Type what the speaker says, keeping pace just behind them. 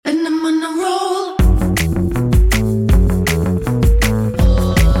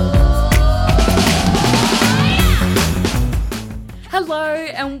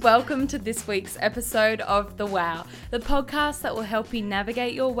welcome to this week's episode of The Wow, the podcast that will help you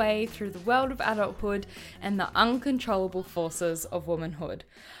navigate your way through the world of adulthood and the uncontrollable forces of womanhood.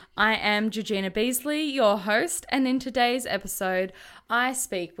 I am Georgina Beasley, your host, and in today's episode, I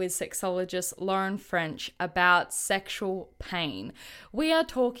speak with sexologist Lauren French about sexual pain. We are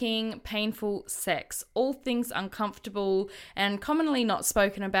talking painful sex, all things uncomfortable and commonly not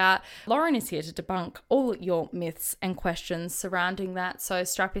spoken about. Lauren is here to debunk all your myths and questions surrounding that, so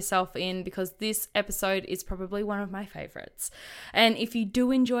strap yourself in because this episode is probably one of my favorites. And if you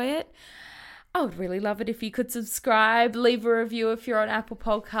do enjoy it, I would really love it if you could subscribe, leave a review if you're on Apple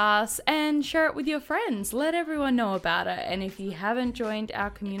Podcasts, and share it with your friends. Let everyone know about it. And if you haven't joined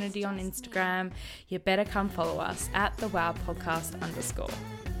our community on Instagram, you better come follow us at the Wow Podcast _.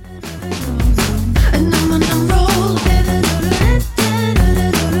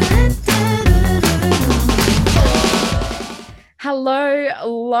 Hello,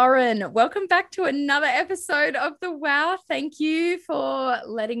 Lauren. Welcome back to another episode of The Wow. Thank you for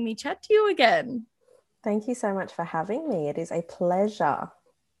letting me chat to you again. Thank you so much for having me. It is a pleasure.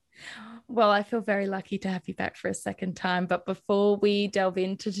 Well, I feel very lucky to have you back for a second time. But before we delve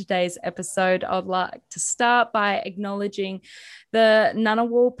into today's episode, I'd like to start by acknowledging the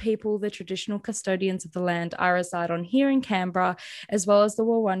Ngunnawal people, the traditional custodians of the land I reside on here in Canberra, as well as the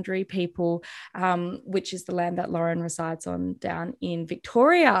Wurundjeri people, which is the land that Lauren resides on down in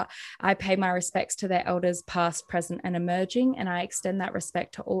Victoria. I pay my respects to their elders past, present and emerging, and I extend that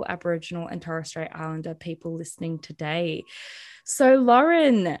respect to all Aboriginal and Torres Strait Islander people listening today. So,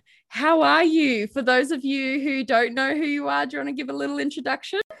 Lauren, how are you? For those of you who don't know who you are, do you want to give a little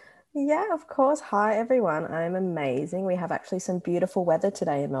introduction? Yeah, of course. Hi, everyone. I'm amazing. We have actually some beautiful weather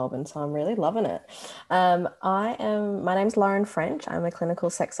today in Melbourne, so I'm really loving it. My name's Lauren French. I'm a clinical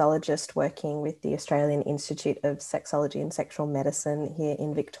sexologist working with the Australian Institute of Sexology and Sexual Medicine here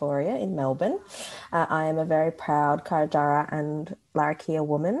in Victoria, in Melbourne. I am a very proud Kaurajara and Larrakia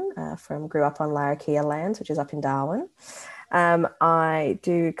woman grew up on Larrakia lands, which is up in Darwin. I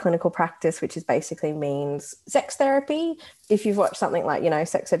do clinical practice, which is basically means sex therapy. If you've watched something like,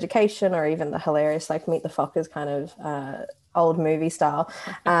 Sex Education or even the hilarious, like Meet the Fockers kind of old movie style,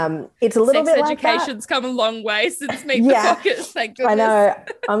 it's a little bit like that. Sex Education's come a long way since Meet the Fockers, thank goodness. I know.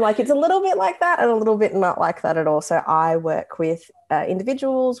 I'm like, it's a little bit like that and a little bit not like that at all. So I work with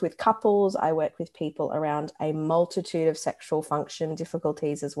individuals, with couples. I work with people around a multitude of sexual function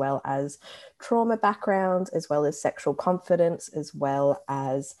difficulties, as well as trauma backgrounds, as well as sexual confidence, as well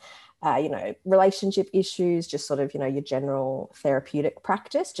as relationship issues, just sort of, your general therapeutic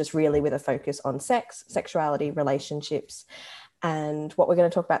practice, just really with a focus on sex, sexuality, relationships, and what we're going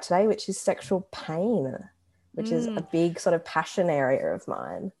to talk about today, which is sexual pain, which is a big sort of passion area of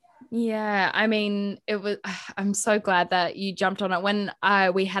mine. Yeah, I mean, I'm so glad that you jumped on it. When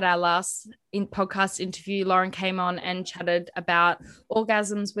we had our last podcast interview, Lauren came on and chatted about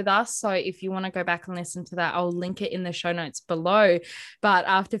orgasms with us. So if you want to go back and listen to that, I'll link it in the show notes below. But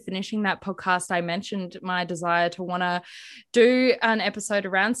after finishing that podcast, I mentioned my desire to want to do an episode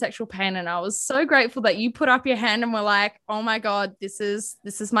around sexual pain. And I was so grateful that you put up your hand and were like, oh my God, this is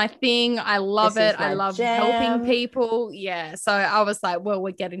my thing. I love it. I love helping people. Yeah. So I was like, well,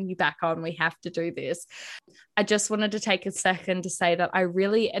 we're getting you back on. We have to do this. I just wanted to take a second to say that I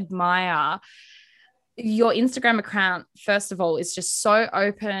really admire your Instagram account. First of all, is just so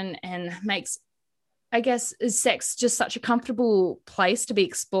open and makes, I guess, sex just such a comfortable place to be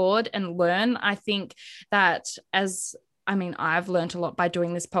explored and learn. I think that I've learned a lot by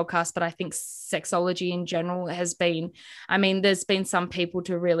doing this podcast, but I think sexology in general has been, there's been some people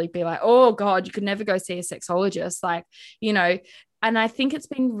to really be like, oh God, you could never go see a sexologist. And I think it's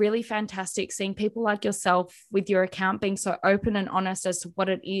been really fantastic seeing people like yourself with your account being so open and honest as to what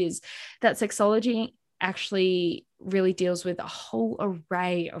it is, that sexology actually really deals with a whole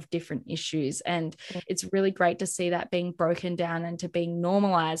array of different issues. And it's really great to see that being broken down and to being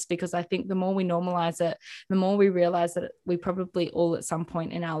normalized, because I think the more we normalize it, the more we realize that we probably all at some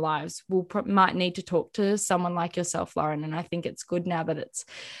point in our lives might need to talk to someone like yourself, Lauren. And I think it's good now that it's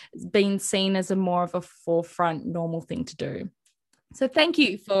been seen as a more of a forefront normal thing to do. So thank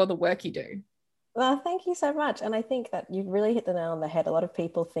you for the work you do. Well, thank you so much. And I think that you've really hit the nail on the head. A lot of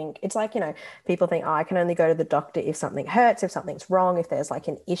people think, it's like, people think, oh, I can only go to the doctor if something hurts, if something's wrong, if there's like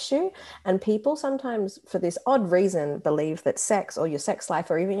an issue. And people sometimes, for this odd reason, believe that sex or your sex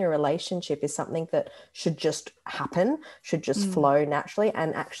life or even your relationship is something that should just happen, should just flow naturally.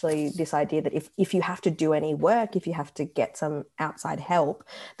 And actually this idea that if you have to do any work, if you have to get some outside help,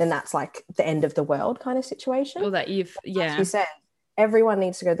 then that's like the end of the world kind of situation. Or that as you said, everyone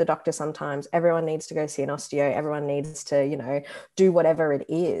needs to go to the doctor sometimes. Everyone needs to go see an osteo. Everyone needs to, do whatever it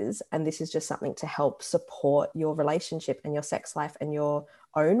is. And this is just something to help support your relationship and your sex life and your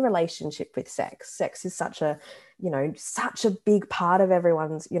own relationship with sex. Sex is such a big part of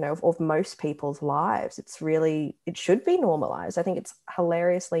everyone's, of most people's lives. It should be normalized. I think it's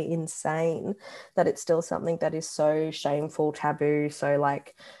hilariously insane that it's still something that is so shameful, taboo, so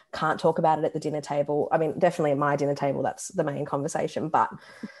like can't talk about it at the dinner table. I mean, definitely at my dinner table, that's the main conversation, but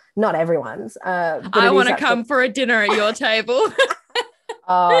not everyone's. I want to come for a dinner at your table.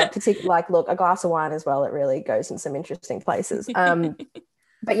 Particularly, like, look, a glass of wine as well, it really goes in some interesting places.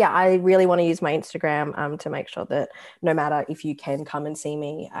 But yeah, I really want to use my Instagram to make sure that no matter if you can come and see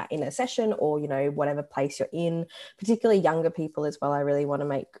me in a session or, whatever place you're in, particularly younger people as well, I really want to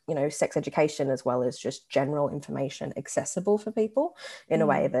make, sex education as well as just general information accessible for people in a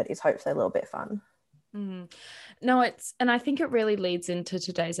way that is hopefully a little bit fun. No, and I think it really leads into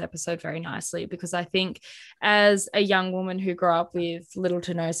today's episode very nicely, because I think as a young woman who grew up with little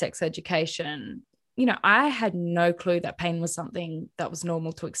to no sex education, I had no clue that pain was something that was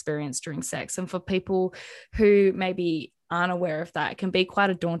normal to experience during sex. And for people who maybe aren't aware of that, it can be quite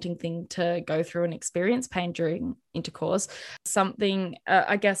a daunting thing to go through and experience pain during intercourse. Something,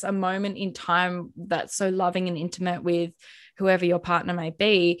 I guess, a moment in time that's so loving and intimate with whoever your partner may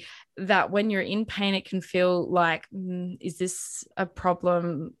be, that when you're in pain, it can feel like, is this a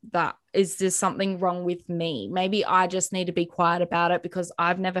problem? Is there something wrong with me? Maybe I just need to be quiet about it because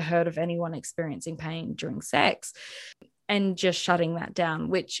I've never heard of anyone experiencing pain during sex. And just shutting that down,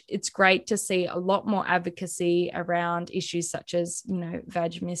 which it's great to see a lot more advocacy around issues such as,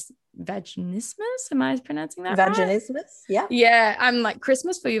 vaginismus. Am I pronouncing that vaginismus? Right? Yeah. Yeah. I'm like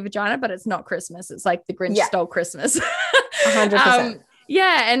Christmas for your vagina, but it's not Christmas. It's like the Grinch stole Christmas. 100%.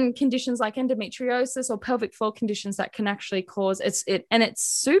 Yeah, and conditions like endometriosis or pelvic floor conditions that can actually cause and it's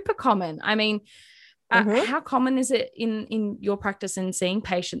super common. I mean, how common is it in your practice and seeing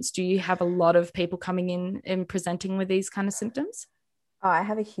patients? Do you have a lot of people coming in and presenting with these kind of symptoms? Oh, I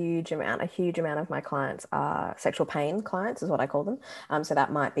have a huge amount of my clients are sexual pain clients, is what I call them. So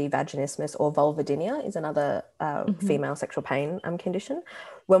that might be vaginismus, or vulvodynia is another female sexual pain condition.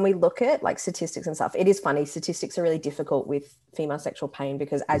 When we look at like statistics and stuff, it is funny. Statistics are really difficult with female sexual pain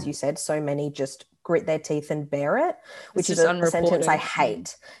because, as you said, so many just grit their teeth and bear it, which is a sentence I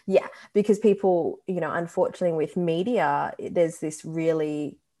hate. Yeah, because people, unfortunately with media, there's this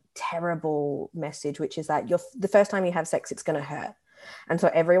really terrible message, which is that the first time you have sex, it's going to hurt. And so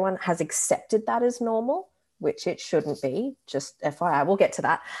everyone has accepted that as normal, which it shouldn't be, just FYI, we'll get to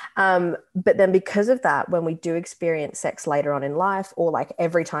that. But then because of that, when we do experience sex later on in life, or like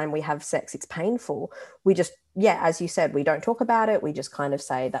every time we have sex, it's painful, we just, as you said, we don't talk about it. We just kind of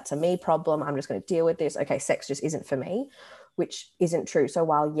say, that's a me problem. I'm just going to deal with this. Okay, sex just isn't for me, which isn't true. So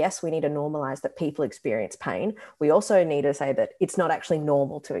while, yes, we need to normalize that people experience pain, we also need to say that it's not actually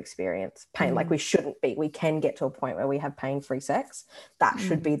normal to experience pain. Like we shouldn't be. We can get to a point where we have pain-free sex. That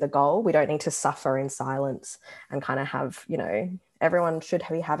should be the goal. We don't need to suffer in silence and kind of have, everyone should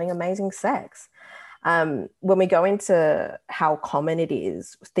be having amazing sex. When we go into how common it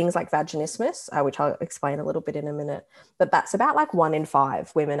is, things like vaginismus, which I'll explain a little bit in a minute, but that's about like 1 in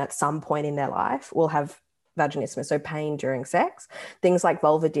 5 women at some point in their life will have vaginismus, so pain during sex. Things like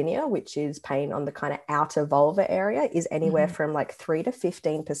vulvodynia, which is pain on the kind of outer vulva area, is anywhere from like 3 to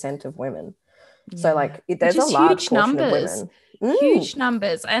 15% of women. So like there's a large portion of women. Huge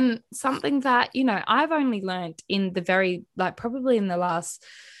numbers. And something that, I've only learned in the very, like probably in the last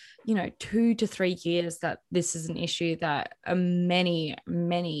 2 to 3 years that this is an issue that many,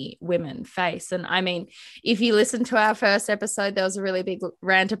 many women face. And I mean, if you listen to our first episode, there was a really big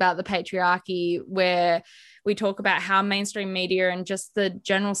rant about the patriarchy, where we talk about how mainstream media and just the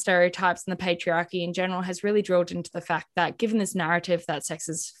general stereotypes and the patriarchy in general has really drilled into the fact that given this narrative that sex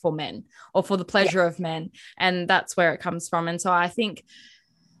is for men or for the pleasure of men, and that's where it comes from. And so I think,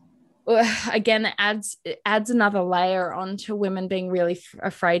 again, it adds another layer onto women being really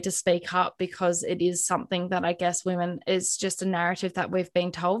afraid to speak up, because it is something that I guess women is just a narrative that we've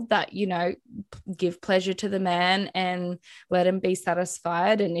been told that, give pleasure to the man and let him be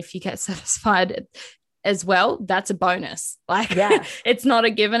satisfied. And if you get satisfied as well, that's a bonus. Like, it's not a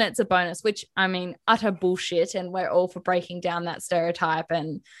given, it's a bonus, which I mean, utter bullshit. And we're all for breaking down that stereotype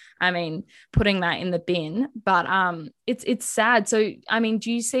and I mean, putting that in the bin. But it's sad. So, I mean,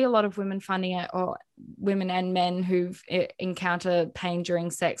 do you see a lot of women finding it, or women and men who've encounter pain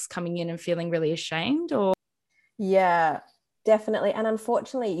during sex coming in and feeling really ashamed? Or definitely. And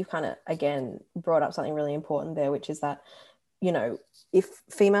unfortunately, you kind of, again, brought up something really important there, which is that you know, if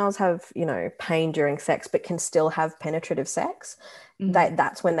females have, you know, pain during sex but can still have penetrative sex,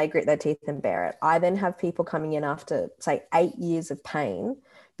 that's when they grit their teeth and bear it. I then have people coming in after, say, 8 years of pain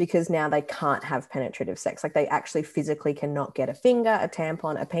because now they can't have penetrative sex. Like they actually physically cannot get a finger, a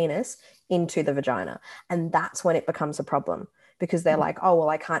tampon, a penis into the vagina. And that's when it becomes a problem, because they're like, oh, well,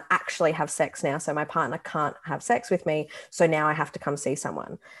 I can't actually have sex now, so my partner can't have sex with me, so now I have to come see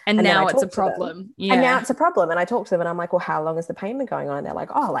someone. And now it's a problem. Yeah. And now it's a problem. And I talk to them and I'm like, well, how long has the pain been going on? And they're like,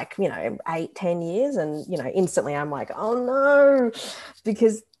 oh, like, you know, 8-10 years. And, you know, instantly I'm like, oh no,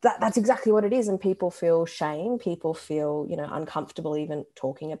 because that's exactly what it is. And people feel shame. People feel, you know, uncomfortable even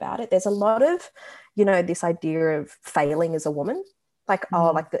talking about it. There's a lot of, you know, this idea of failing as a woman. Like,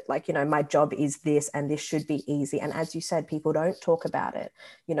 oh, like, you know, my job is this and this should be easy. And as you said, people don't talk about it.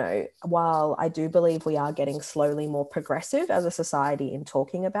 You know, while I do believe we are getting slowly more progressive as a society in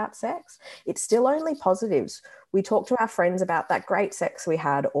talking about sex, it's still only positives. We talk to our friends about that great sex we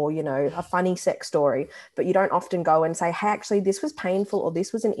had, or, you know, a funny sex story, but you don't often go and say, hey, actually, this was painful, or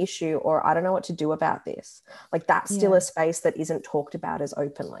this was an issue, or I don't know what to do about this. Like that's still a space that isn't talked about as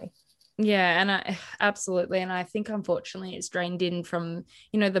openly. Yeah, and I absolutely, and I think unfortunately it's drained in from,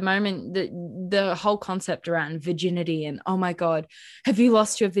 you know, the moment the whole concept around virginity and, oh my God, have you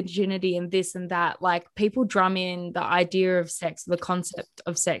lost your virginity and this and that? Like people drum in the idea of sex, the concept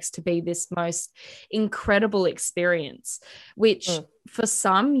of sex to be this most incredible experience, which for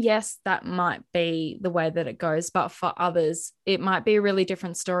some, yes, that might be the way that it goes, but for others, it might be a really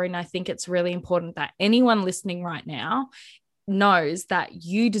different story. And I think it's really important that anyone listening right now knows that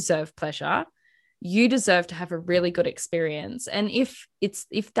you deserve pleasure, you deserve to have a really good experience. And if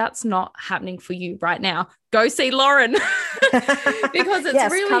that's not happening for you right now, go see Lauren because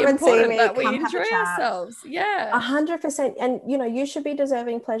it's really important that we enjoy ourselves. 100%. And you know, you should be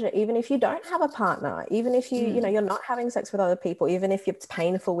deserving pleasure even if you don't have a partner, even if you you know, you're not having sex with other people, even if it's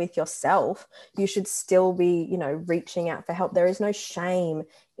painful with yourself, you should still be, you know, reaching out for help. There is no shame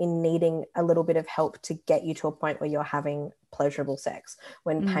in needing a little bit of help to get you to a point where you're having pleasurable sex,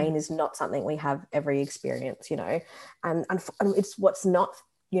 when pain is not something we have every experience, you know. And it's what's not,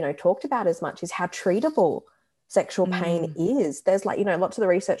 you know, talked about as much is how treatable sexual pain is. There's like, you know, lots of the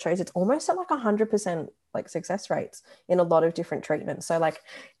research shows it's almost at like 100% like success rates in a lot of different treatments. So like,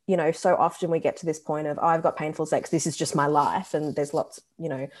 you know, so often we get to this point of, oh, I've got painful sex, this is just my life. And there's lots, you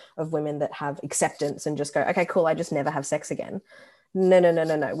know, of women that have acceptance and just go, okay, cool, I just never have sex again.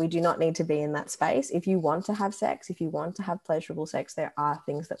 No. We do not need to be in that space. If you want to have sex, if you want to have pleasurable sex, there are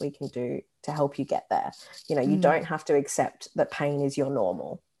things that we can do to help you get there. You know, you don't have to accept that pain is your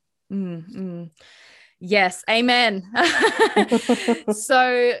normal. Yes, amen.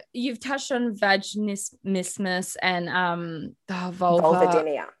 So you've touched on vaginismus and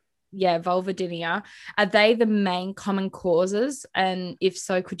vulvodynia. Yeah, vulvodynia. Are they the main common causes? And if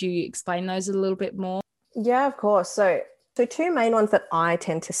so, could you explain those a little bit more? Yeah, of course. So two main ones that I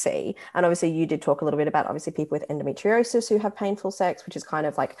tend to see, and obviously you did talk a little bit about obviously people with endometriosis who have painful sex, which is kind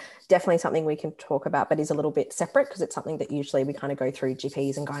of like definitely something we can talk about, but is a little bit separate because it's something that usually we kind of go through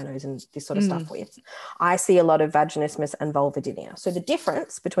GPs and gynos and this sort of stuff with. I see a lot of vaginismus and vulvodynia. So the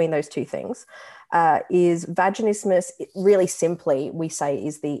difference between those two things is vaginismus, really simply we say,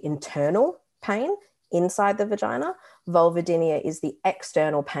 is the internal pain inside the vagina. Vulvodynia is the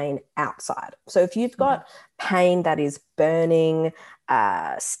external pain outside. So if you've got pain that is burning,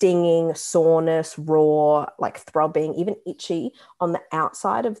 stinging, soreness, raw, like throbbing, even itchy on the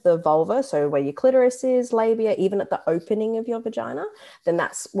outside of the vulva, so where your clitoris is, labia, even at the opening of your vagina, then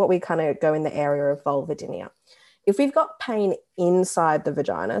that's what we kind of go in the area of vulvodynia. If we've got pain inside the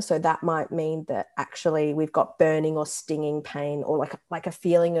vagina, so that might mean that actually we've got burning or stinging pain, or like a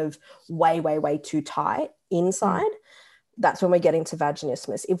feeling of way too tight inside, that's when we're getting to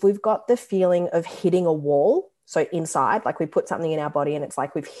vaginismus. If we've got the feeling of hitting a wall, so inside, like we put something in our body and it's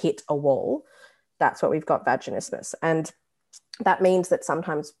like we've hit a wall, that's what we've got vaginismus. And that means that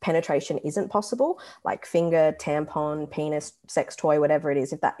sometimes penetration isn't possible, like finger, tampon, penis, sex toy, whatever it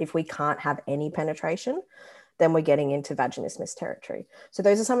is. If we can't have any penetration, then we're getting into vaginismus territory. So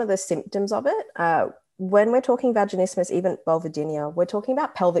those are some of the symptoms of it. When we're talking vaginismus, even vulvodynia, we're talking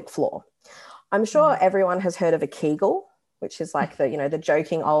about pelvic floor. I'm sure everyone has heard of a Kegel, which is like the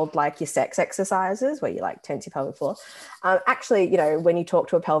joking old, like your sex exercises where you like tense your pelvic floor. Actually, when you talk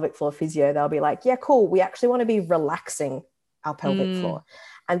to a pelvic floor physio, they'll be like, yeah, cool. We actually want to be relaxing our pelvic floor.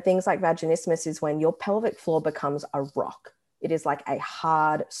 And things like vaginismus is when your pelvic floor becomes a rock. It is like a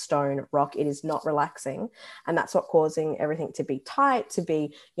hard stone rock. It is not relaxing. And that's what causing everything to be tight, to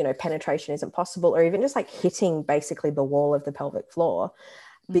be, penetration isn't possible, or even just like hitting basically the wall of the pelvic floor,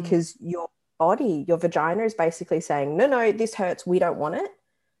 because your body, your vagina is basically saying, no, this hurts. We don't want it.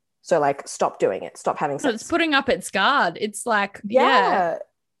 So like, stop doing it. Stop having sex. It's putting up its guard. It's like, yeah.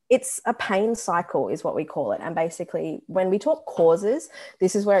 It's a pain cycle is what we call it. And basically when we talk causes,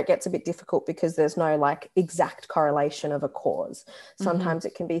 this is where it gets a bit difficult because there's no like exact correlation of a cause. Sometimes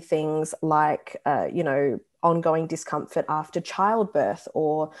it can be things like, ongoing discomfort after childbirth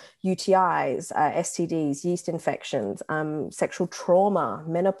or UTIs, STDs, yeast infections, sexual trauma,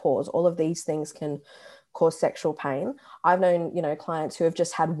 menopause, all of these things can cause sexual pain. I've known, clients who have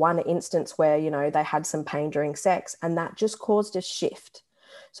just had one instance where, they had some pain during sex and that just caused a shift.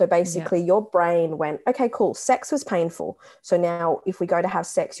 So basically your brain went, okay, cool. Sex was painful. So now if we go to have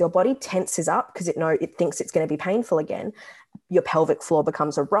sex, your body tenses up because it thinks it's going to be painful again. Your pelvic floor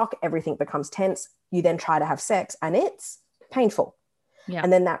becomes a rock. Everything becomes tense. You then try to have sex and it's painful. Yeah.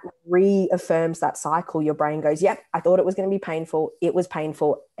 And then that reaffirms that cycle. Your brain goes, yep, I thought it was going to be painful. It was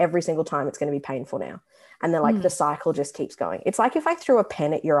painful. Every single time it's going to be painful now. And then the cycle just keeps going. It's like if I threw a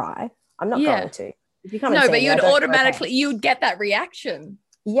pen at your eye, I'm not going to. If you come and see but me, you'd automatically, you'd get that reaction.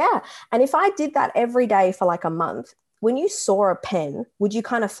 Yeah. And if I did that every day for like a month, when you saw a pen, would you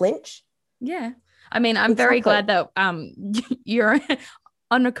kind of flinch? Yeah. I mean, I'm very glad that you're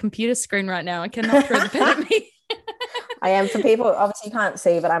on a computer screen right now. I cannot throw the pen at me. I am. For people, obviously you can't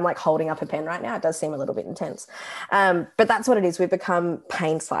see, but I'm like holding up a pen right now. It does seem a little bit intense. But that's what it is. We've become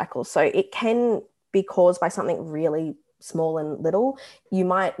pain cycles. So it can be caused by something really small and little. You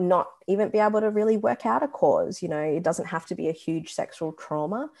might not even be able to really work out a cause. It doesn't have to be a huge sexual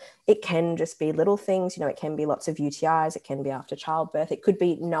trauma. It can just be little things. It can be lots of UTIs. It can be after childbirth. It could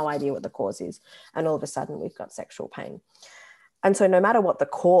be no idea what the cause is. And all of a sudden we've got sexual pain. And so no matter what the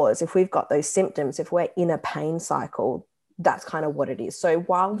cause, if we've got those symptoms, if we're in a pain cycle, that's kind of what it is. So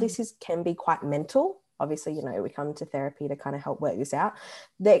while this can be quite mental, obviously, we come to therapy to kind of help work this out.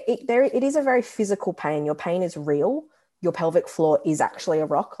 It is a very physical pain. Your pain is real. Your pelvic floor is actually a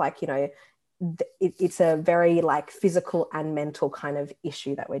rock. It's a very physical and mental kind of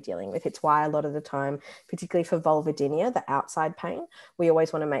issue that we're dealing with. It's why a lot of the time, particularly for vulvodynia, the outside pain, we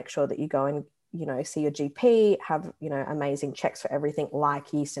always want to make sure that you go and see your GP, have amazing checks for everything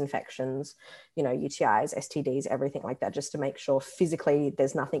like yeast infections, UTIs, STDs, everything like that, just to make sure physically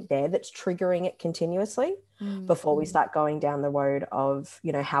there's nothing there that's triggering it continuously before we start going down the road of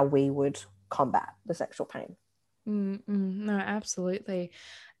how we would combat the sexual pain. No, absolutely.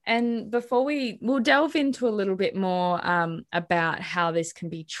 And before we'll delve into a little bit more about how this can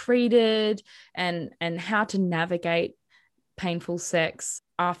be treated and how to navigate painful sex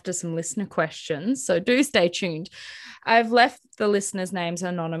after some listener questions. So do stay tuned. I've left the listeners' names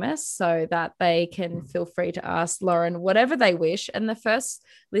anonymous so that they can feel free to ask Lauren whatever they wish. And the first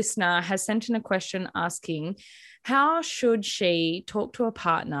listener has sent in a question asking, how should she talk to a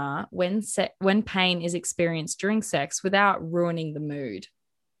partner when pain is experienced during sex without ruining the mood?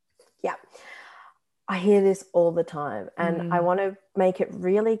 Yeah, I hear this all the time. And I want to make it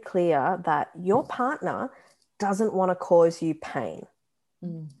really clear that your partner doesn't want to cause you pain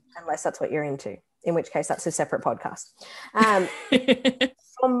unless that's what you're into, in which case that's a separate podcast.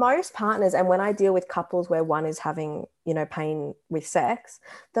 For most partners, and when I deal with couples where one is having, pain with sex,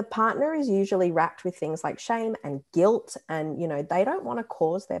 the partner is usually racked with things like shame and guilt. And, they don't want to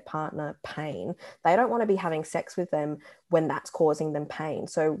cause their partner pain. They don't want to be having sex with them when that's causing them pain.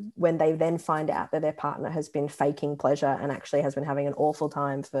 So when they then find out that their partner has been faking pleasure and actually has been having an awful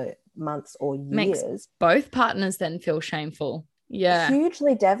time for months or years. Makes both partners then feel shameful. Yeah.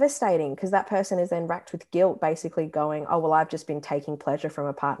 Hugely devastating, because that person is then racked with guilt, basically going, oh, well, I've just been taking pleasure from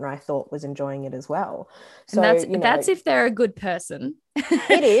a partner I thought was enjoying it as well. So and that's if they're a good person.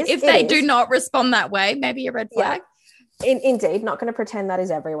 It is. If they do not respond that way, maybe a red flag. Yeah. Indeed, not going to pretend that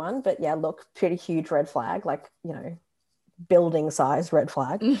is everyone, but yeah, look, pretty huge red flag, building size red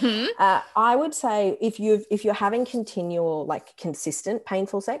flag. I would say if you're having continual, consistent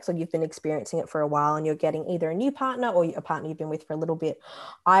painful sex, or you've been experiencing it for a while and you're getting either a new partner or a partner you've been with for a little bit,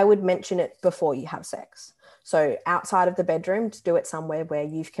 I would mention it before you have sex. So outside of the bedroom, to do it somewhere where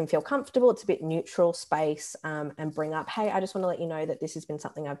you can feel comfortable. It's a bit neutral space, and bring up, hey, I just want to let you know that this has been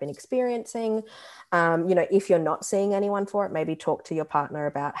something I've been experiencing. If you're not seeing anyone for it, maybe talk to your partner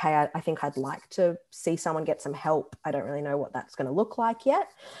about, hey, I think I'd like to see someone get some help. I don't really know what that's going to look like yet.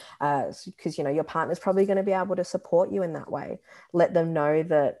 Because, your partner's probably going to be able to support you in that way. Let them know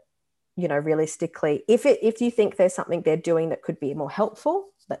that, realistically, if you think there's something they're doing that could be more helpful,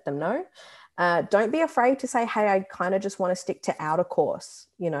 let them know. Don't be afraid to say, hey, I kind of just want to stick to outer course,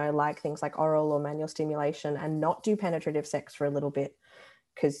 like things like oral or manual stimulation, and not do penetrative sex for a little bit,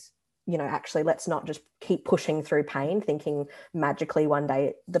 because actually let's not just keep pushing through pain thinking magically one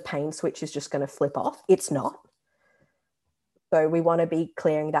day the pain switch is just going to flip off. It's not. So we want to be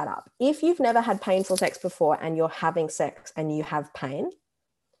clearing that up. If you've never had painful sex before and you're having sex and you have pain,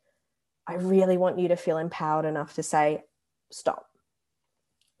 I really want you to feel empowered enough to say, stop.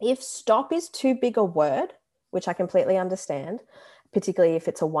 If stop is too big a word, which I completely understand, particularly if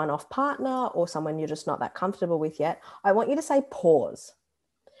it's a one-off partner or someone you're just not that comfortable with yet, I want you to say pause.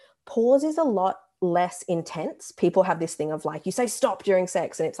 Pause is a lot less intense. People have this thing of like, you say stop during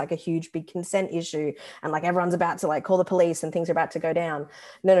sex and it's like a huge big consent issue and like everyone's about to like call the police and things are about to go down.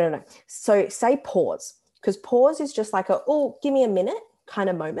 No. So say pause, because pause is just like give me a minute kind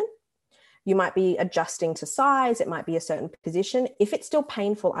of moment. You might be adjusting to size. It might be a certain position. If it's still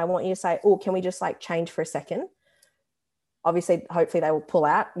painful, I want you to say, can we just like change for a second? Obviously, hopefully they will pull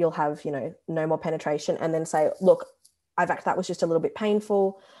out. You'll have, no more penetration, and then say, look, that was just a little bit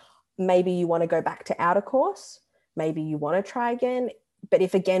painful. Maybe you want to go back to outer course. Maybe you want to try again. But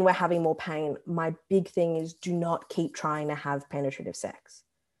if again, we're having more pain, my big thing is do not keep trying to have penetrative sex.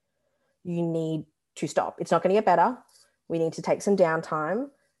 You need to stop. It's not going to get better. We need to take some downtime.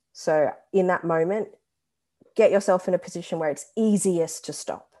 So in that moment, get yourself in a position where it's easiest to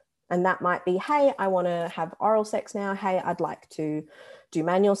stop. And that might be, hey, I want to have oral sex now. Hey, I'd like to do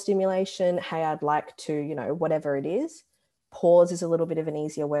manual stimulation. Hey, I'd like to, whatever it is. Pause is a little bit of an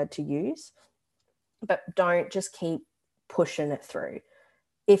easier word to use, but don't just keep pushing it through.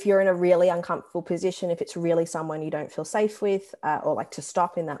 If you're in a really uncomfortable position, if it's really someone you don't feel safe with, or like to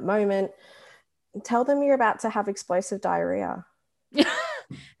stop in that moment, tell them you're about to have explosive diarrhea.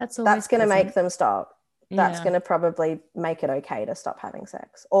 That's going to make them stop. That's going to probably make it okay to stop having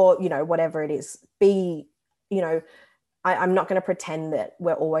sex, or, whatever it is. I'm not going to pretend that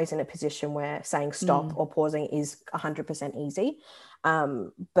we're always in a position where saying stop or pausing is 100% easy.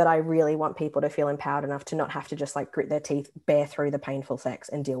 But I really want people to feel empowered enough to not have to just like grit their teeth, bear through the painful sex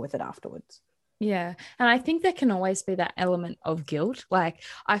and deal with it afterwards. Yeah. And I think there can always be that element of guilt. Like,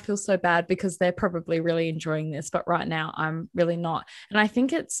 I feel so bad because they're probably really enjoying this, but right now I'm really not. And I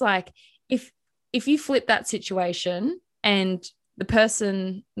think it's like, if you flip that situation and the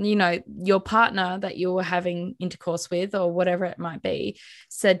person, your partner that you were having intercourse with or whatever it might be,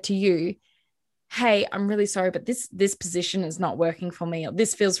 said to you, hey, I'm really sorry, but this position is not working for me, or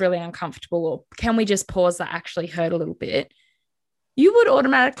this feels really uncomfortable, or can we just pause, that actually hurt a little bit, you would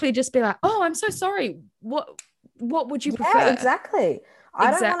automatically just be like, oh, I'm so sorry. What would you prefer? Yeah, exactly.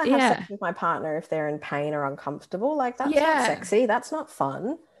 I don't want to have sex with my partner if they're in pain or uncomfortable. Like, that's not sexy. That's not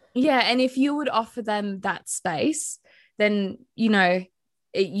fun. Yeah. And if you would offer them that space, then,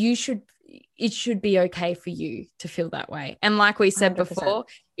 it should be okay for you to feel that way. And like we said 100%. Before,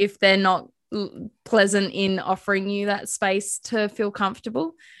 if they're not pleasant in offering you that space to feel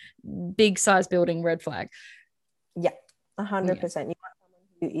comfortable, big size building red flag. Yeah, 100%. You want someone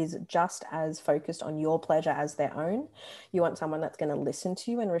who is just as focused on your pleasure as their own. You want someone that's going to listen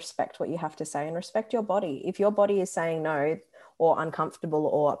to you and respect what you have to say and respect your body. If your body is saying no or uncomfortable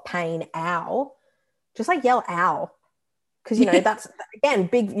or pain, ow, just like yell ow. Because, that's, again,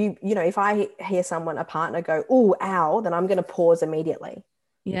 big, if I hear a partner go, ooh, ow, then I'm going to pause immediately.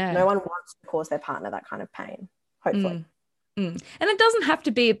 Yeah. No one wants to cause their partner that kind of pain, hopefully. And it doesn't have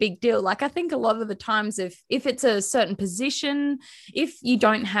to be a big deal. Like, I think a lot of the times if it's a certain position, if you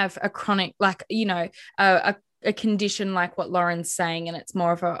don't have a chronic, like, a condition like what Lauren's saying, and it's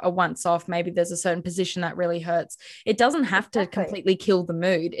more of a once off, maybe there's a certain position that really hurts, it doesn't have to completely kill the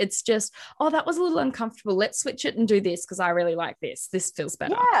mood. It's just, that was a little uncomfortable, let's switch it and do this because I really like this feels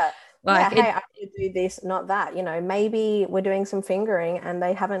better. Hey, I should do this, not that. Maybe we're doing some fingering and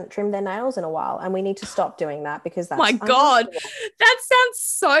they haven't trimmed their nails in a while and we need to stop doing that because that's my God, that sounds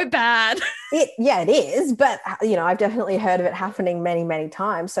so bad. It is, but I've definitely heard of it happening many, many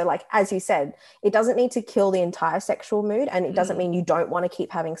times. So like, as you said, it doesn't need to kill the entire sexual mood, and it doesn't mean you don't want to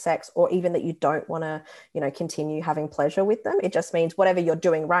keep having sex or even that you don't want to, continue having pleasure with them. It just means whatever you're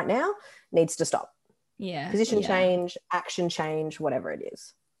doing right now needs to stop. Yeah. Position change, action change, whatever it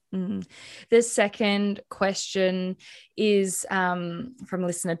is. The second question is from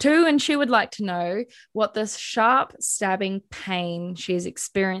listener 2, and she would like to know what the sharp stabbing pain she is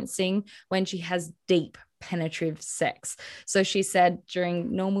experiencing when she has deep penetrative sex. So she said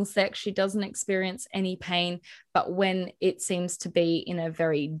during normal sex she doesn't experience any pain, but when it seems to be in a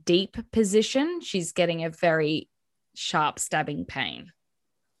very deep position, she's getting a very sharp stabbing pain.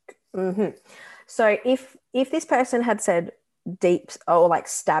 So if this person had said deep or like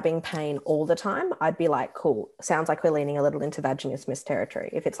stabbing pain all the time, I'd be like, cool, sounds like we're leaning a little into vaginismus territory.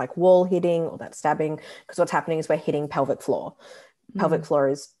 If it's like wall hitting or that stabbing, because what's happening is we're hitting pelvic floor. Pelvic floor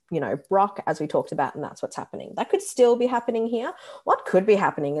is rock, as we talked about, and that's what's happening. That could still be happening here. What could be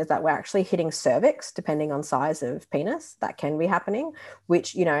happening is that we're actually hitting cervix, depending on size of penis. That can be happening,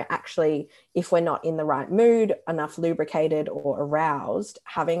 which, actually, if we're not in the right mood, enough lubricated or aroused,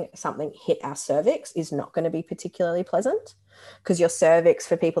 having something hit our cervix is not going to be particularly pleasant. Because your cervix,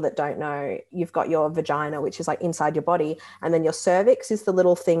 for people that don't know, you've got your vagina, which is like inside your body, and then your cervix is the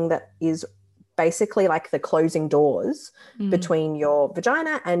little thing that is basically like the closing doors between your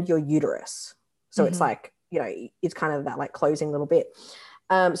vagina and your uterus. So it's like, it's kind of that like closing little bit.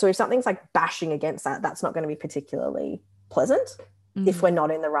 So if something's like bashing against that, that's not going to be particularly pleasant if we're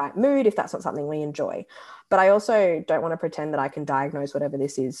not in the right mood, if that's not something we enjoy. But I also don't want to pretend that I can diagnose whatever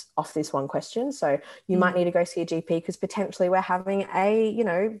this is off this one question. So you might need to go see a GP because potentially we're having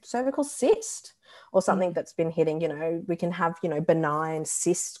a, cervical cyst or something that's been hitting, we can have, benign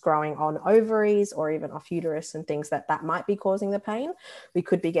cysts growing on ovaries or even off uterus and things that might be causing the pain. We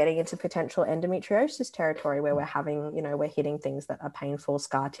could be getting into potential endometriosis territory where we're having, we're hitting things that are painful,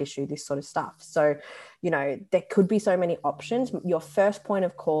 scar tissue, this sort of stuff. So, there could be so many options. Your first point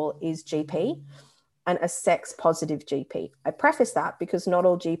of call is GP and a sex positive GP. I preface that because not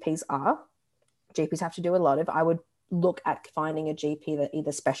all GPs are. GPs have to do a lot of, I would look at finding a GP that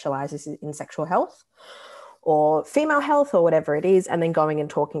either specializes in sexual health or female health or whatever it is, and then going and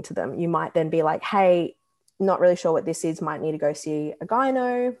talking to them. You might then be like, hey, not really sure what this is, might need to go see a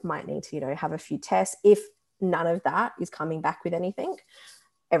gyno, might need to, have a few tests. If none of that is coming back with anything,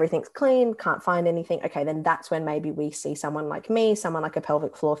 everything's clean, can't find anything, okay, then that's when maybe we see someone like me, someone like a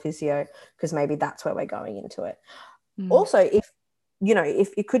pelvic floor physio, because maybe that's where we're going into it. Also, if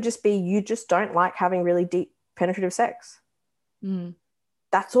it could just be you just don't like having really deep penetrative sex,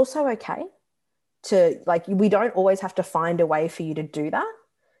 that's also okay. We don't always have to find a way for you to do that.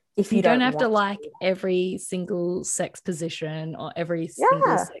 If you don't have to like every single sex position or every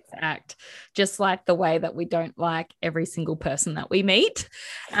single sex act, just like the way that we don't like every single person that we meet.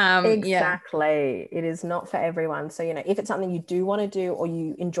 Exactly. It is not for everyone. So, if it's something you do want to do or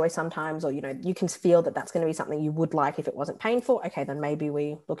you enjoy sometimes, or, you can feel that that's going to be something you would like if it wasn't painful, okay, then maybe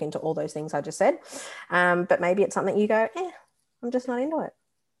we look into all those things I just said. But maybe it's something you go, I'm just not into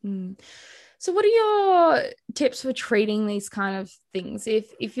it. So what are your tips for treating these kind of things?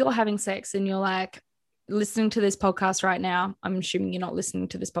 If you're having sex and you're like listening to this podcast right now, I'm assuming you're not listening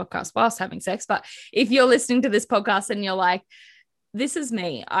to this podcast whilst having sex, but if you're listening to this podcast and you're like, this is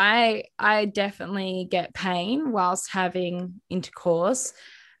me, I definitely get pain whilst having intercourse.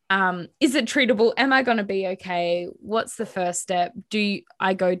 Is it treatable? Am I going to be okay? What's the first step? Do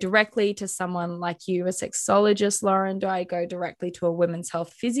I go directly to someone like you, a sexologist, Lauren? Do I go directly to a women's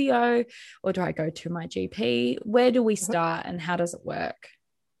health physio, or do I go to my GP? Where do we start and how does it work?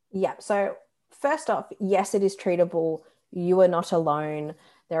 Yeah. So first off, yes, it is treatable. You are not alone.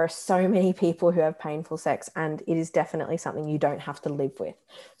 There are so many people who have painful sex, and it is definitely something you don't have to live with.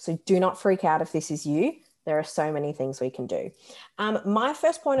 So do not freak out if this is you. There are so many things we can do. My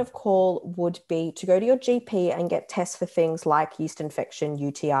first point of call would be to go to your GP and get tests for things like yeast infection,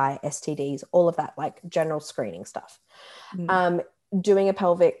 UTI, STDs, all of that, like general screening stuff. Doing a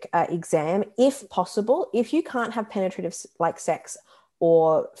pelvic exam, if possible. If you can't have penetrative like sex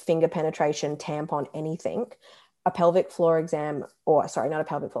or finger penetration, tampon, anything, a pelvic floor exam, or sorry, not a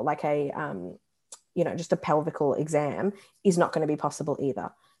pelvic floor, like a, just a pelvical exam is not going to be possible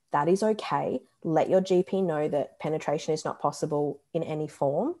either. That is okay. Let your GP know that penetration is not possible in any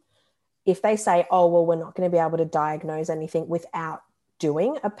form. If they say, oh, well, we're not going to be able to diagnose anything without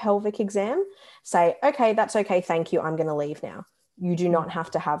doing a pelvic exam, say, okay, that's okay. Thank you. I'm going to leave now. You do not have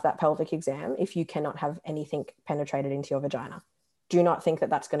to have that pelvic exam if you cannot have anything penetrated into your vagina. Do not think that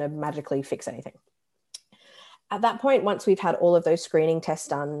that's going to magically fix anything. At that point, once we've had all of those screening tests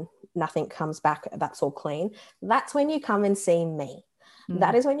done, nothing comes back, that's all clean. That's when you come and see me.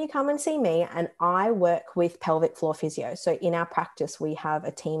 That is when you come and see me, and I work with pelvic floor physio. So in our practice, we have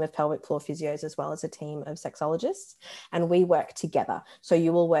a team of pelvic floor physios as well as a team of sexologists, and we work together. So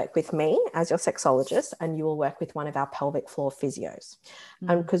you will work with me as your sexologist, and you will work with one of our pelvic floor physios.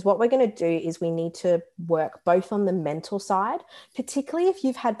 Because what we're going to do is we need to work both on the mental side, particularly if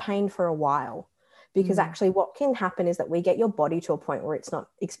you've had pain for a while. Because actually what can happen is that we get your body to a point where it's not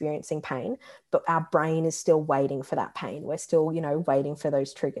experiencing pain, but our brain is still waiting for that pain. We're still, waiting for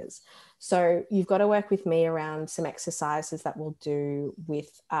those triggers. So you've got to work with me around some exercises that we'll do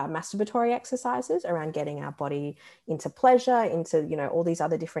with masturbatory exercises around getting our body into pleasure, into, all these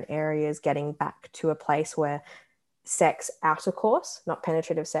other different areas, getting back to a place where sex, outer course, not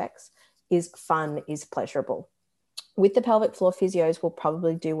penetrative sex, is fun, is pleasurable. With the pelvic floor physios, we'll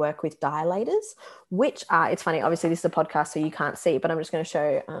probably do work with dilators, which are, it's funny, obviously this is a podcast, so you can't see, but I'm just going to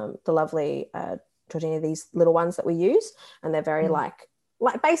show the lovely Georgina, these little ones that we use. And they're very like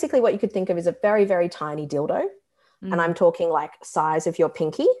basically what you could think of as a very, very tiny dildo. And I'm talking like size of your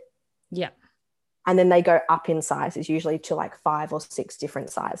pinky. Yeah. And then they go up in sizes, usually to like 5 or 6 different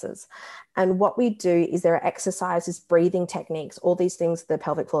sizes. And what we do is there are exercises, breathing techniques, all these things the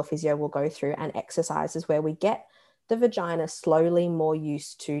pelvic floor physio will go through, and exercises where we get the vagina slowly more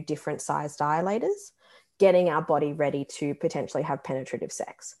used to different size dilators, getting our body ready to potentially have penetrative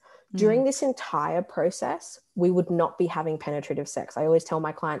sex. During this entire process, we would not be having penetrative sex. I always tell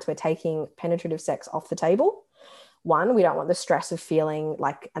my clients we're taking penetrative sex off the table. One, we don't want the stress of feeling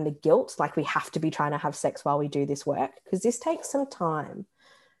like, and the guilt, like we have to be trying to have sex while we do this work, because this takes some time.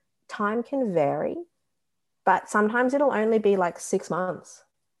 Time can vary, but sometimes it'll only be like 6 months,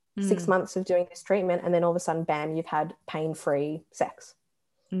 6 months of doing this treatment. And then all of a sudden, bam, you've had pain-free sex,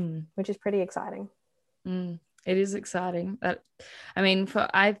 which is pretty exciting. It is exciting.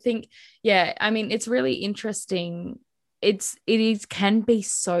 I think, it's really interesting. It can be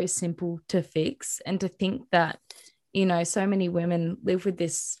so simple to fix, and to think that, so many women live with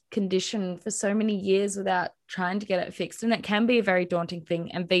this condition for so many years without trying to get it fixed. And it can be a very daunting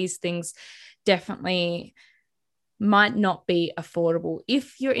thing. And these things definitely might not be affordable.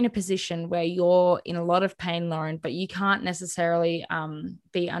 If you're in a position where you're in a lot of pain, Lauren, but you can't necessarily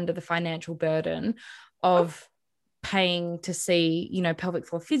be under the financial burden of paying to see, pelvic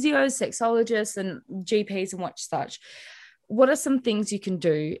floor physios, sexologists, and GPs and such, what are some things you can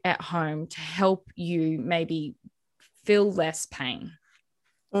do at home to help you maybe feel less pain?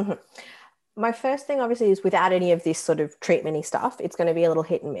 My first thing, obviously, is without any of this sort of treatment-y stuff, it's going to be a little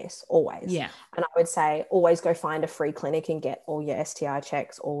hit and miss always. Yeah. And I would say always go find a free clinic and get all your STI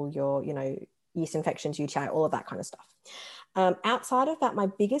checks, all your, yeast infections, UTI, all of that kind of stuff. Outside of that, my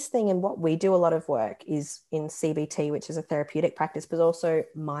biggest thing, and what we do a lot of work, is in CBT, which is a therapeutic practice, but also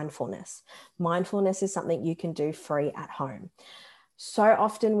mindfulness. Mindfulness is something you can do free at home. So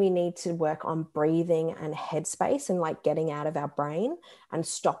often we need to work on breathing and headspace and like getting out of our brain and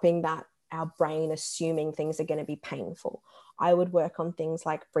stopping that, our brain assuming things are going to be painful. I would work on things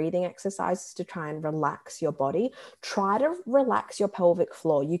like breathing exercises to try and relax your body. Try to relax your pelvic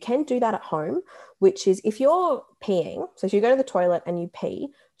floor. You can do that at home, which is if you're peeing, so if you go to the toilet and you pee,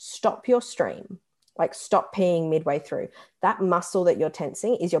 stop your stream, like stop peeing midway through. That muscle that you're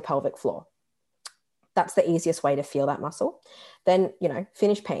tensing is your pelvic floor. That's the easiest way to feel that muscle. Then,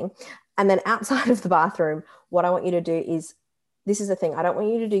 finish peeing. And then outside of the bathroom, what I want you to do is, this is the thing, I don't want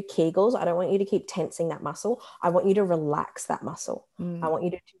you to do Kegels. I don't want you to keep tensing that muscle. I want you to relax that muscle. I want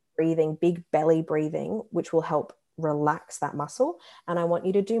you to do breathing, big belly breathing, which will help relax that muscle. And I want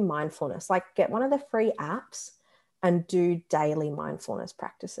you to do mindfulness, like get one of the free apps and do daily mindfulness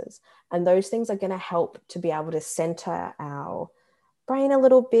practices. And those things are going to help to be able to center our brain a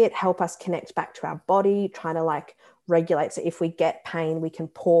little bit, help us connect back to our body, trying to like regulate. So if we get pain, we can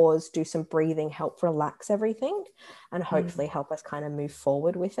pause, do some breathing, help relax everything, and hopefully help us kind of move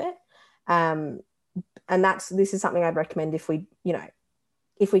forward with it. And this is something I'd recommend if we,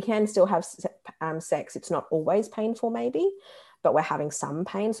 if we can still have sex, it's not always painful maybe, but we're having some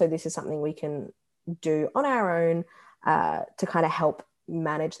pain. So this is something we can do on our own to kind of help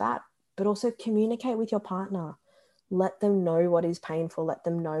manage that, but also communicate with your partner. Let them know what is painful. Let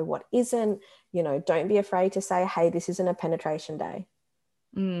them know what isn't. Don't be afraid to say, hey, this isn't a penetration day.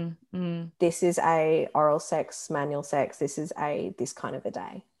 This is a oral sex, manual sex. This is this kind of a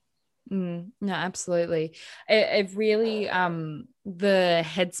day. No, absolutely. It really, the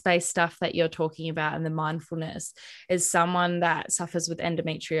headspace stuff that you're talking about and the mindfulness, is someone that suffers with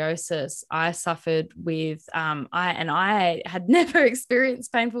endometriosis. I suffered with, I had never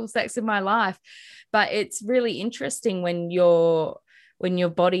experienced painful sex in my life, but it's really interesting when your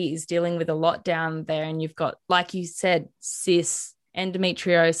body is dealing with a lot down there, and you've got, like you said, cysts,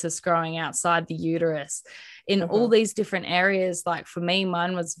 endometriosis growing outside the uterus in all these different areas. Like for me,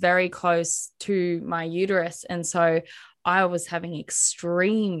 mine was very close to my uterus. And so I was having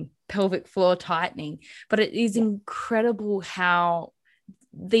extreme pelvic floor tightening, but it is incredible how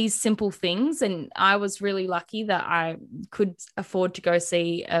these simple things, and I was really lucky that I could afford to go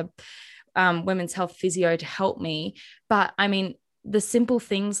see a women's health physio to help me. But I mean, the simple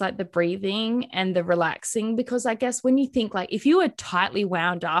things like the breathing and the relaxing, because I guess when you think, like, if you are tightly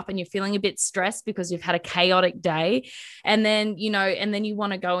wound up and you're feeling a bit stressed because you've had a chaotic day, and then you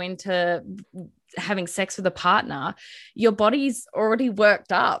want to go into having sex with a partner, your body's already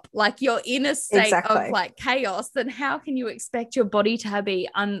worked up, like you're in a state of like chaos, then how can you expect your body to be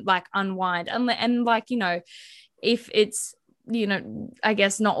unwind? And like, if it's, I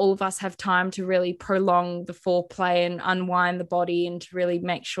guess not all of us have time to really prolong the foreplay and unwind the body and to really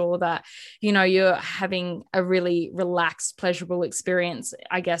make sure that, you're having a really relaxed, pleasurable experience.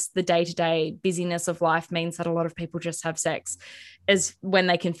 I guess the day-to-day busyness of life means that a lot of people just have sex as when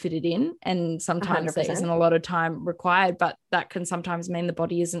they can fit it in. And sometimes 100%. there isn't a lot of time required, but that can sometimes mean the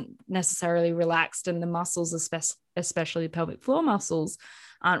body isn't necessarily relaxed and the muscles, especially pelvic floor muscles,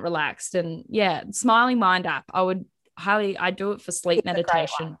 aren't relaxed. And yeah, Smiling Mind app, I do it for sleep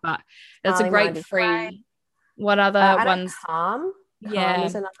meditation, but it's a great free. What other ones? Calm Yeah,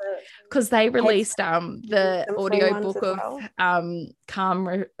 is another, because they released the audio book of well.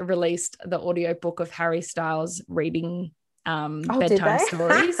 Calm released the audio book of Harry Styles reading bedtime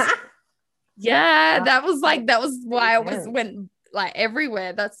stories. Yeah, that was why I went like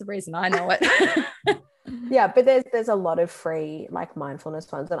everywhere. That's the reason I know it. Yeah, but there's a lot of free like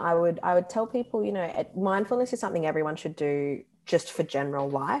mindfulness ones, and I would tell people, mindfulness is something everyone should do just for general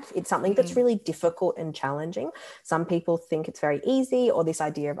life. It's something that's really difficult and challenging. Some people think it's very easy, or this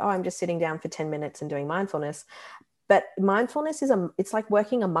idea of, oh, I'm just sitting down for 10 minutes and doing mindfulness. But mindfulness it's like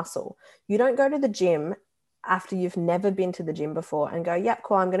working a muscle. You don't go to the gym after you've never been to the gym before and go, yep,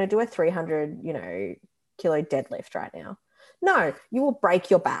 cool, I'm going to do a 300, kilo deadlift right now. No, you will break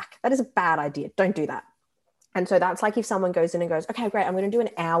your back. That is a bad idea. Don't do that. And so that's like if someone goes in and goes, okay, great, I'm going to do an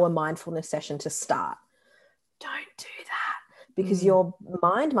hour mindfulness session to start. Don't do that, because your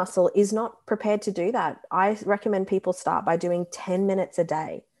mind muscle is not prepared to do that. I recommend people start by doing 10 minutes a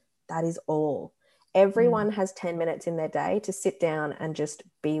day. That is all. Everyone has 10 minutes in their day to sit down and just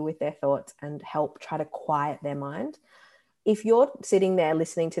be with their thoughts and help try to quiet their mind. If you're sitting there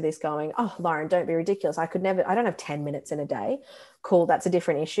listening to this going, oh, Lauren, don't be ridiculous. I don't have 10 minutes in a day. Cool. That's a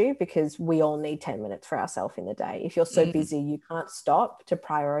different issue, because we all need 10 minutes for ourselves in the day. If you're so busy, you can't stop to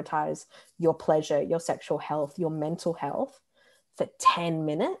prioritize your pleasure, your sexual health, your mental health for 10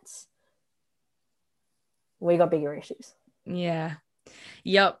 minutes. We got bigger issues. Yeah.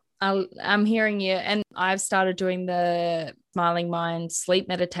 Yep. I'm hearing you. And I've started doing the Smiling Mind sleep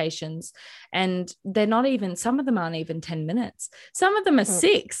meditations, and some of them aren't even 10 minutes. Some of them are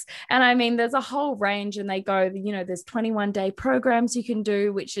 6. And I mean, there's a whole range, and they go, there's 21-day programs you can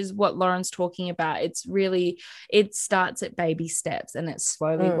do, which is what Lauren's talking about. It starts at baby steps, and it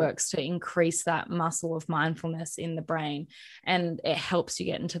slowly works to increase that muscle of mindfulness in the brain. And it helps you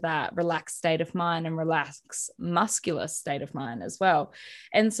get into that relaxed state of mind and relaxed muscular state of mind as well.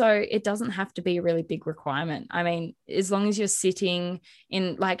 And so it doesn't have to be a really big requirement. I mean, as long as you're sitting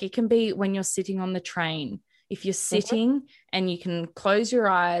in, like, it can be when you're sitting on the train. If you're sitting and you can close your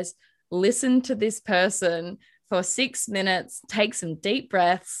eyes, listen to this person for 6 minutes, take some deep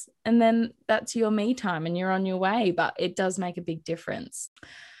breaths, and then that's your me time and you're on your way. But it does make a big difference.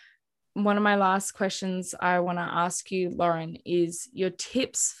 One of my last questions I want to ask you, Lauren, is your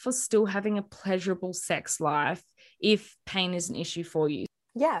tips for still having a pleasurable sex life if pain is an issue for you.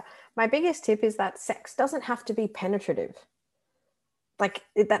 Yeah, my biggest tip is that sex doesn't have to be penetrative. Like,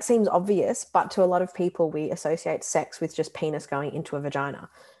 that seems obvious, but to a lot of people, we associate sex with just penis going into a vagina.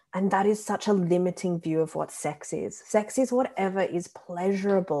 And that is such a limiting view of what sex is. Sex is whatever is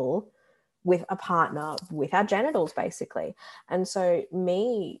pleasurable with a partner, with our genitals, basically. And so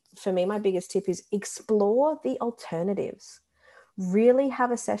for me, my biggest tip is explore the alternatives. Really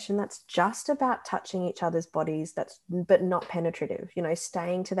have a session that's just about touching each other's bodies, but not penetrative,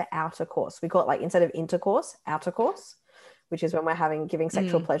 staying to the outer course. We call it, like, instead of intercourse, outer course, which is when we're giving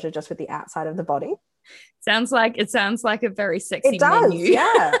sexual pleasure just with the outside of the body. It sounds like a very sexy it does, menu.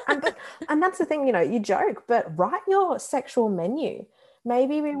 Yeah. And that's the thing, you joke, but write your sexual menu.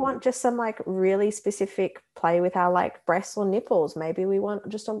 Maybe we want just some like really specific play with our like breasts or nipples. Maybe we want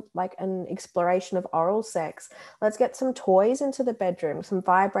just an exploration of oral sex. Let's get some toys into the bedroom, some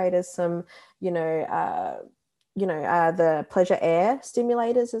vibrators, some, the pleasure air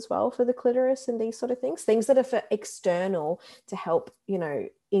stimulators as well for the clitoris and these sort of things that are for external to help,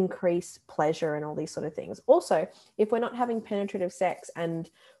 increase pleasure and all these sort of things. Also, if we're not having penetrative sex and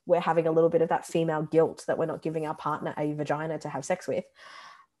we're having a little bit of that female guilt that we're not giving our partner a vagina to have sex with,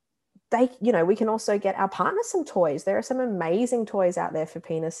 we can also get our partner some toys. There are some amazing toys out there for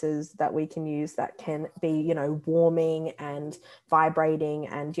penises that we can use that can be, warming and vibrating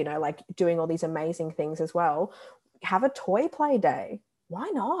and, like doing all these amazing things as well. Have a toy play day.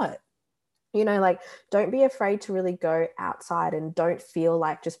 Why not? Don't be afraid to really go outside, and don't feel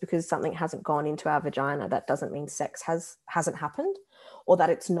like just because something hasn't gone into our vagina, that doesn't mean sex hasn't happened, or that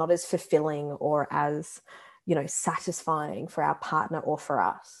it's not as fulfilling or as, satisfying for our partner or for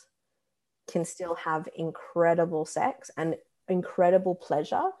us. Can still have incredible sex and incredible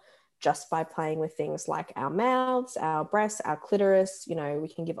pleasure just by playing with things like our mouths, our breasts, our clitoris. You know, we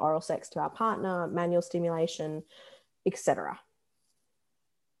can give oral sex to our partner, manual stimulation, etc.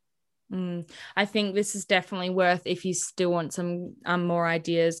 I think this is definitely worth, if you still want some more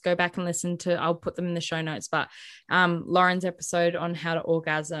ideas, go back and listen to, I'll put them in the show notes, but Lauren's episode on how to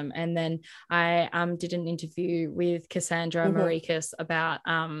orgasm. And then I did an interview with Cassandra Marikis about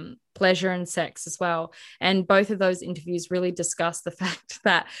pleasure and sex as well. And both of those interviews really discuss the fact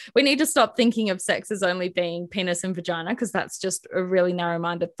that we need to stop thinking of sex as only being penis and vagina, because that's just a really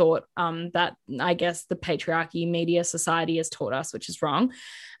narrow-minded thought that I guess the patriarchy media society has taught us, which is wrong.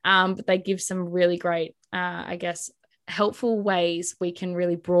 But they give some really great, I guess, helpful ways we can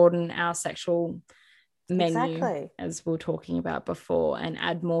really broaden our sexual menu, as we were talking about before, and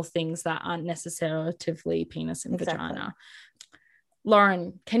add more things that aren't necessarily penis and vagina.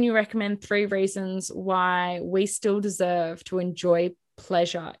 Lauren, can you recommend 3 reasons why we still deserve to enjoy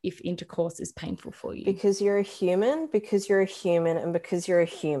pleasure if intercourse is painful for you? Because you're a human, and because you're a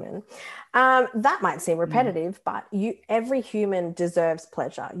human. That might seem repetitive, but every human deserves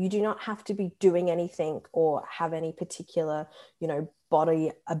pleasure. You do not have to be doing anything or have any particular,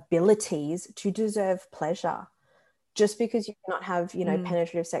 body abilities to deserve pleasure. Just because you cannot have,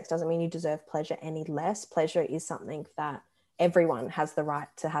 penetrative sex doesn't mean you deserve pleasure any less. Pleasure is something that everyone has the right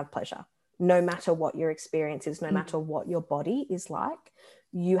to have pleasure. No matter what your experience is, no matter what your body is like,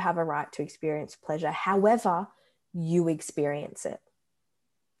 you have a right to experience pleasure however you experience it.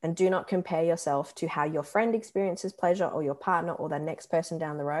 And do not compare yourself to how your friend experiences pleasure, or your partner, or the next person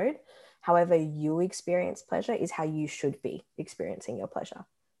down the road. However you experience pleasure is how you should be experiencing your pleasure.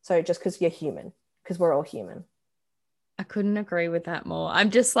 So just because you're human, because we're all human. I couldn't agree with that more.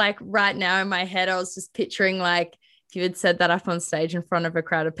 I'm just like, right now in my head, I was just picturing like, if you had said that up on stage in front of a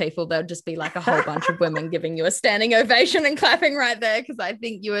crowd of people, there'd just be like a whole bunch of women giving you a standing ovation and clapping right there, because I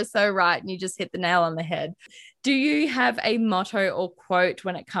think you are so right and you just hit the nail on the head. Do you have a motto or quote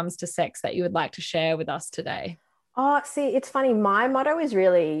when it comes to sex that you would like to share with us today? Oh, see, it's funny. My motto is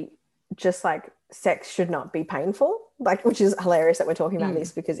really just like, sex should not be painful, like, which is hilarious that we're talking about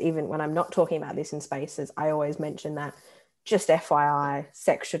this, because even when I'm not talking about this in spaces, I always mention that, just FYI,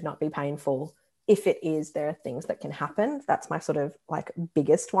 sex should not be painful. If it is, there are things that can happen. That's my sort of like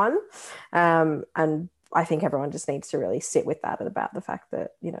biggest one. And I think everyone just needs to really sit with that, about the fact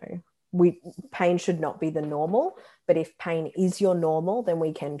that, pain should not be the normal, but if pain is your normal, then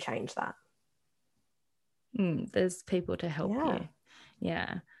we can change that. There's people to help you.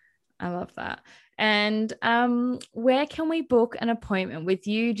 Yeah, I love that. And where can we book an appointment with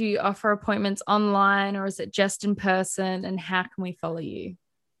you? Do you offer appointments online, or is it just in person? And how can we follow you?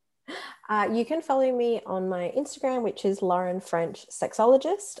 You can follow me on my Instagram, which is Lauren French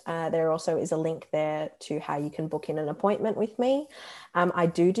Sexologist. There also is a link there to how you can book in an appointment with me. I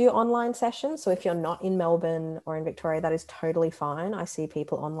do online sessions. So if you're not in Melbourne or in Victoria, that is totally fine. I see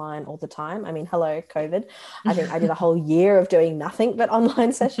people online all the time. I mean, hello, COVID. I think I did a whole year of doing nothing but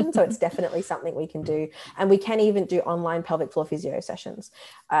online sessions. So it's definitely something we can do. And we can even do online pelvic floor physio sessions.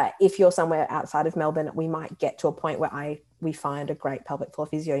 If you're somewhere outside of Melbourne, we might get to a point where we find a great pelvic floor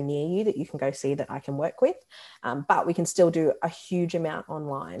physio near you that you can go see that I can work with. But we can still do a huge amount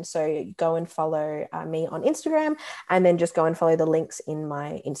online. So go and follow me on Instagram, and then just go and follow the links in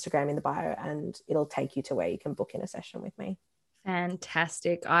my Instagram in the bio, and it'll take you to where you can book in a session with me.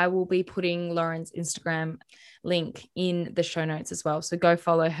 Fantastic. I will be putting Lauren's Instagram link in the show notes as well. So go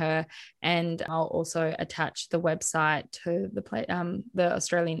follow her, and I'll also attach the website to the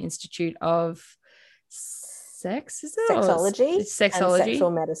Australian Institute of Sex, is it? Sexology. Sexology. And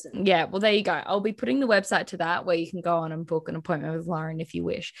sexual medicine. Yeah, well, there you go. I'll be putting the website to that, where you can go on and book an appointment with Lauren if you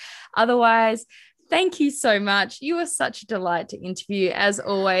wish. Otherwise, thank you so much. You are such a delight to interview, as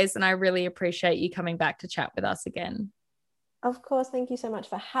always, and I really appreciate you coming back to chat with us again. Of course. Thank you so much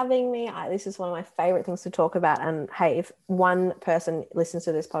for having me. This is one of my favorite things to talk about. And hey, if one person listens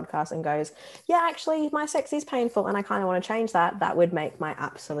to this podcast and goes, yeah, actually my sex is painful and I kind of want to change that, that would make my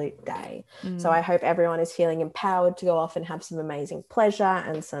absolute day. So I hope everyone is feeling empowered to go off and have some amazing pleasure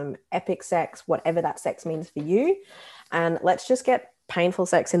and some epic sex, whatever that sex means for you. And let's just get painful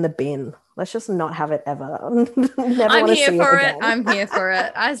sex in the bin. Let's just not have it ever. I'm here for it. I'm here for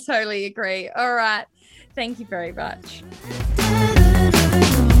it. I totally agree. All right. Thank you very much.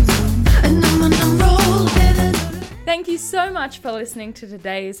 Thank you so much for listening to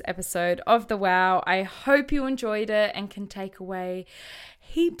today's episode of The Wow. I hope you enjoyed it and can take away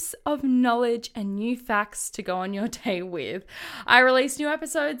heaps of knowledge and new facts to go on your day with. I release new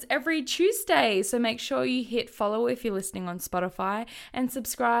episodes every Tuesday, so make sure you hit follow if you're listening on Spotify and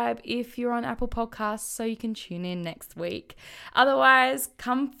subscribe if you're on Apple Podcasts so you can tune in next week. Otherwise,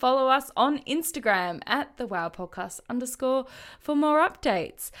 come follow us on Instagram at @thewowpodcast_ for more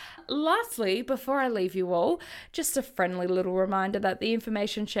updates. Lastly, before I leave you all, just a friendly little reminder that the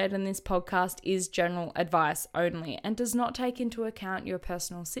information shared in this podcast is general advice only and does not take into account your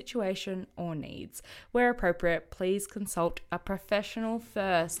personal situation or needs. Where appropriate, please consult a professional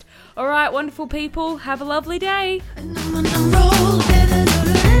first. All right, wonderful people, have a lovely day.